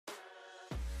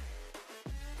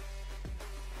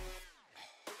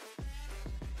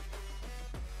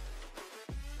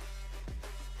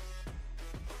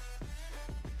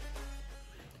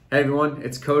Hey everyone,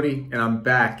 it's Cody and I'm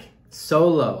back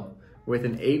solo with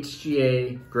an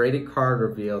HGA graded card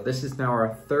reveal. This is now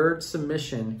our third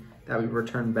submission that we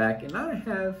returned back, and I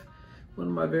have one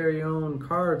of my very own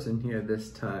cards in here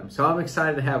this time. So I'm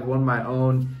excited to have one of my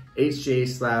own HGA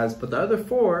slabs, but the other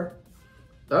four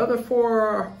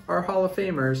are Hall of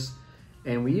Famers,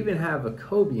 and we even have a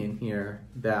Kobe in here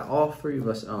that all three of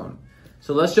us own.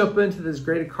 So let's jump into this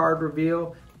graded card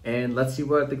reveal and let's see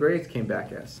what the grades came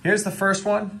back as. Here's the first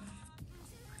one.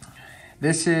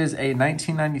 This is a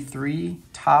 1993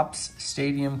 Topps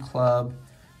Stadium Club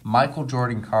Michael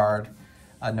Jordan card,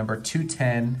 number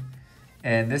 210.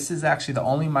 And this is actually the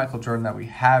only Michael Jordan that we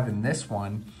have in this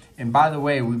one. And by the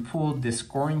way, we pulled the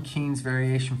Scoring Kings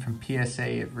variation from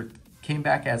PSA. It came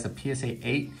back as a PSA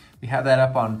 8. We have that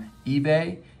up on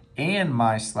eBay and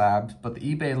My Slabs, but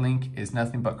the eBay link is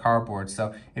Nothing But Cardboard.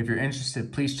 So if you're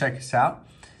interested, please check us out.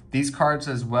 These cards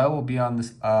as well will be on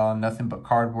this Nothing But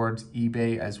Cardboard's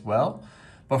eBay as well.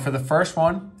 But for the first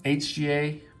one,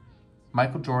 HGA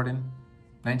Michael Jordan,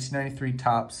 1993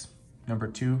 Topps, number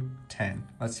 210.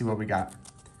 Let's see what we got.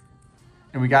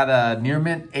 And we got a near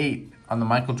mint 8 on the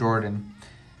Michael Jordan.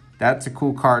 That's a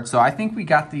cool card. So I think we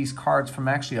got these cards from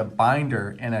actually a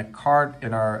binder and a card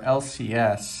in our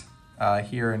LCS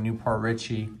here in Newport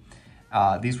Richey.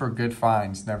 These were good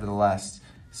finds nevertheless.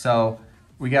 So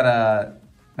we got a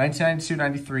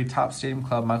 1992-93 Topps Stadium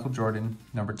Club Michael Jordan,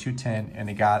 number 210, and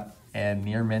it got a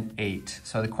near mint 8.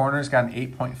 So the corners got an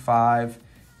 8.5,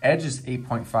 edges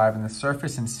 8.5, and the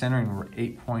surface and centering were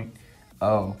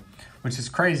 8.0, which is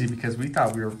crazy because we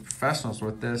thought we were professionals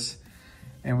with this,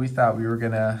 and we thought we were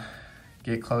gonna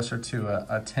get closer to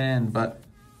a 10, but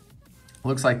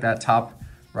looks like that top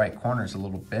right corner is a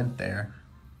little bent there.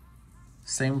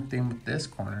 Same thing with this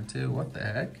corner too. What the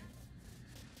heck?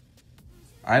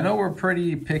 I know we're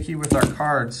pretty picky with our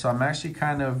cards, so I'm actually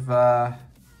kind of,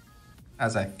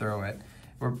 as I throw it,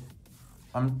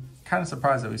 I'm kind of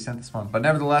surprised that we sent this one. But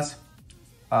nevertheless,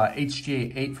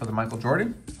 HGA 8 for the Michael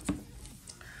Jordan.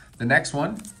 The next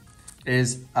one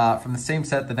is from the same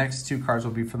set. The next two cards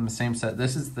will be from the same set.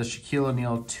 This is the Shaquille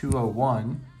O'Neal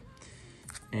 201.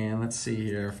 And let's see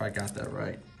here if I got that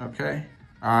right. Okay.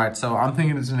 All right, so I'm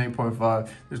thinking it's an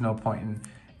 8.5. There's no point in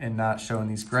not showing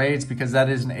these grades because that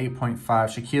is an 8.5.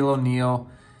 Shaquille O'Neal,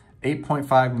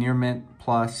 8.5 near mint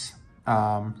plus.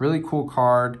 Really cool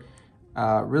card,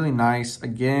 really nice.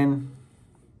 Again,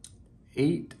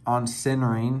 8 on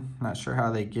centering. Not sure how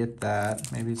they get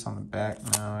that. Maybe it's on the back.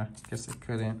 No, I guess they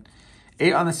couldn't.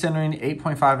 8 on the centering,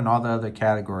 8.5 in all the other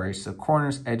categories. So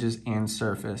corners, edges, and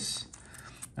surface.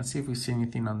 Let's see if we see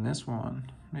anything on this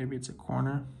one. Maybe it's a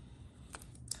corner.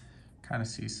 Kind of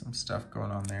see some stuff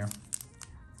going on there.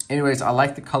 Anyways, I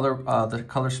like the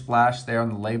color splash there on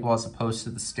the label as opposed to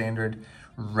the standard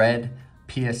red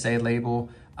PSA label.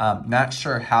 Not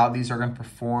sure how these are going to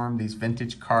perform. These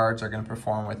vintage cards are going to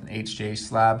perform with an HGA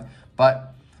slab,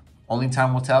 but only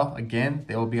time will tell. Again,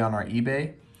 they will be on our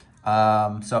eBay.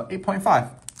 So 8.5.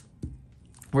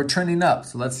 We're trending up.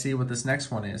 So let's see what this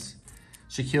next one is.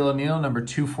 Shaquille O'Neal, number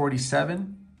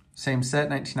 247. Same set,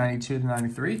 1992 to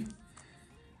 93.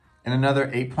 And another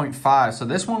 8.5. So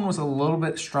this one was a little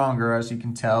bit stronger, as you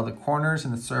can tell. The corners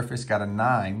and the surface got a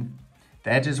 9.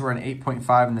 The edges were an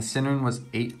 8.5 and the centering was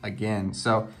 8 again.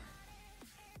 So,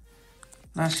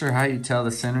 not sure how you tell the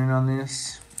centering on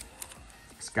this.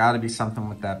 It's got to be something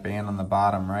with that band on the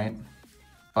bottom, right?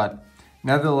 But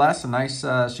nevertheless, a nice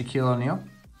Shaquille O'Neal.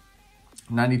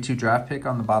 92 draft pick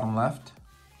on the bottom left.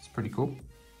 It's pretty cool.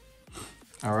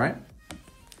 All right,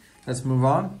 let's move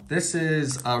on. This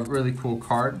is a really cool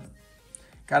card.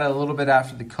 Got it a little bit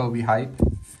after the Kobe hype.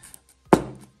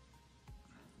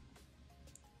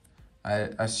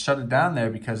 I shut it down there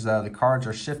because the cards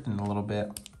are shifting a little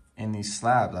bit in these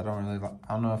slabs. I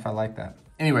don't know if I like that.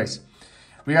 Anyways,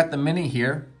 we got the mini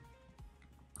here.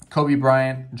 Kobe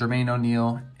Bryant, Jermaine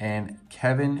O'Neal, and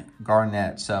Kevin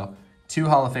Garnett. So 2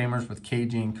 Hall of Famers with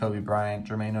KG and Kobe Bryant.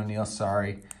 Jermaine O'Neal,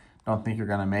 sorry, don't think you're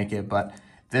gonna make it, but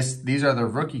these are the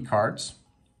rookie cards.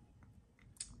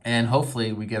 And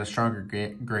hopefully we get a stronger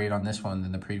grade on this one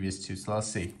than the previous 2. So let's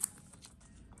see.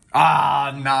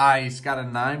 Ah, nice. Got a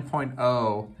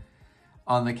 9.0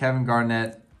 on the Kevin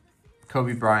Garnett,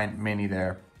 Kobe Bryant mini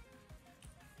there.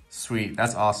 Sweet.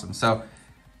 That's awesome. So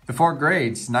the 4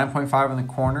 grades, 9.5 on the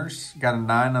corners, got a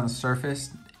 9 on the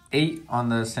surface, 8 on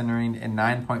the centering, and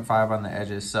 9.5 on the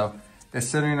edges. So the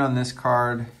centering on this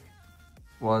card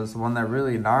was the one that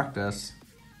really knocked us.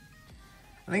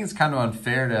 I think it's kind of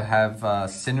unfair to have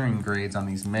centering grades on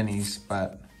these minis,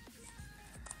 but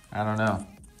I don't know.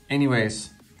 Anyways,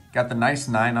 got the nice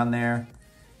 9 on there.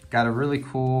 Got a really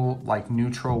cool like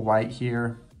neutral white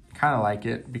here. Kind of like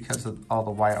it because of all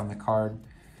the white on the card.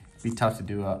 It'd be tough to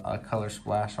do a color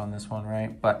splash on this one,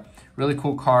 right? But really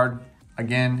cool card.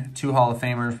 Again, 2 Hall of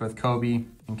Famers with Kobe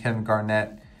and Kevin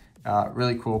Garnett.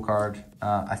 Really cool card.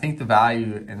 I think the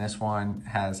value in this one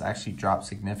has actually dropped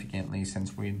significantly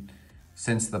since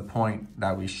the point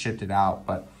that we shipped it out,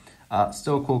 but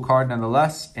still a cool card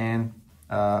nonetheless. And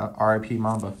RIP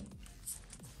Mamba.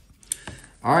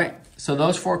 All right, so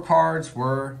those 4 cards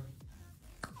were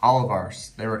all of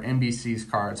ours. They were NBC's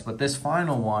cards, but this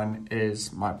final one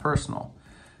is my personal.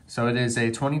 So it is a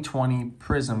 2020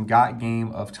 Prism Got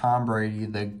Game of Tom Brady,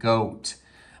 the GOAT.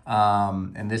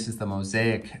 And this is the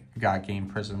Mosaic Got Game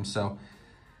Prism. So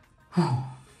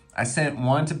I sent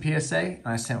one to PSA and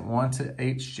I sent one to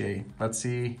HGA. Let's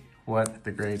see what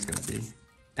the grade's gonna be.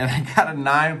 And I got a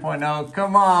 9.0.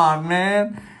 Come on,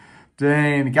 man.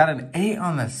 Dang, got an 8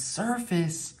 on the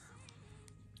surface.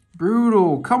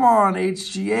 Brutal. Come on,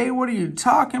 HGA. What are you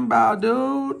talking about,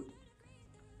 dude?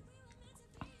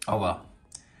 Oh, well.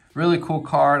 Really cool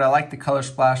card. I like the color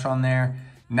splash on there.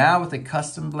 Now with the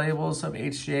custom labels of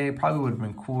HGA, probably would have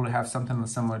been cool to have something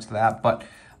similar to that. But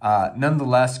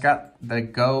nonetheless, got the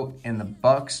GOAT in the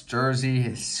Bucks jersey,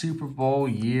 his Super Bowl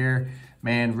year.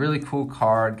 Man, really cool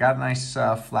card. Got a nice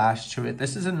flash to it.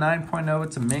 This is a 9.0.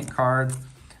 It's a mint card.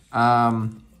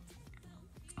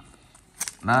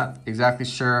 Not exactly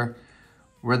sure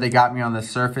where they got me on the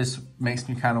surface. Makes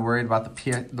me kind of worried about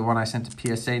the one I sent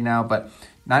to PSA now. But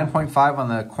 9.5 on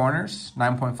the corners,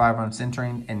 9.5 on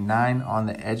centering, and 9 on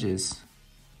the edges.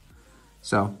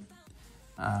 So,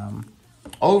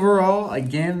 overall,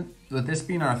 again, with this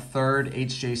being our 3rd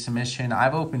HJ submission,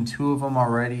 I've opened 2 of them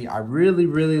already. I really,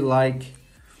 really like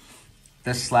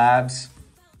the slabs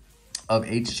of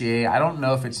HGA. I don't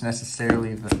know if it's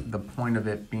necessarily the point of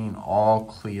it being all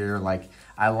clear. Like,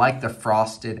 I like the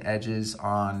frosted edges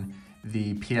on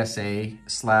the PSA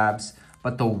slabs,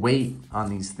 but the weight on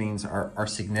these things are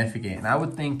significant. And I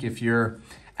would think if you're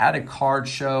at a card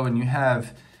show and you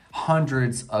have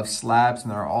hundreds of slabs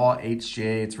and they're all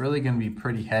HGA, it's really going to be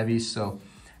pretty heavy. So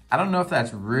I don't know if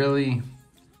that's really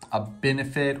a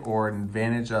benefit or an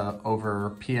advantage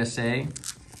over PSA.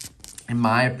 In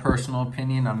my personal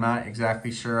opinion, I'm not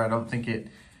exactly sure. I don't think it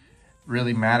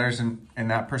really matters in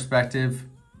that perspective.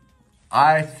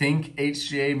 I think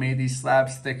HGA made these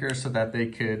slabs thicker so that they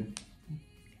could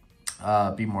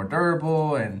be more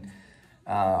durable and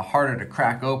harder to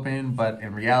crack open. But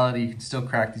in reality, you can still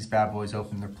crack these bad boys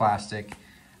open. They're plastic.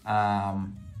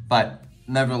 But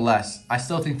nevertheless, I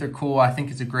still think they're cool. I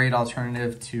think it's a great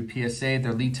alternative to PSA.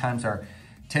 Their lead times are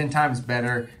 10 times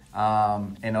better.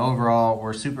 And overall,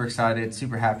 we're super excited,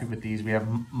 super happy with these. We have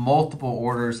multiple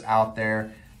orders out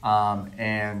there.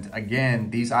 And again,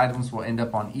 these items will end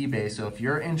up on eBay. So if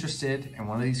you're interested in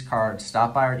one of these cards,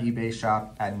 stop by our eBay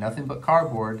shop at Nothing But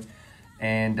Cardboard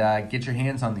and get your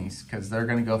hands on these because they're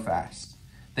going to go fast.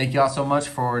 Thank you all so much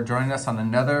for joining us on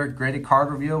another graded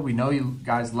card reveal. We know you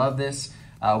guys love this.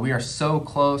 We are so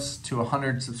close to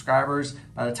 100 subscribers.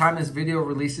 By the time this video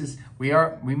releases, we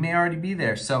may already be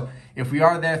there. So if we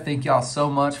are there, thank y'all so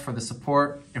much for the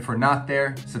support. If we're not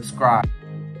there, subscribe.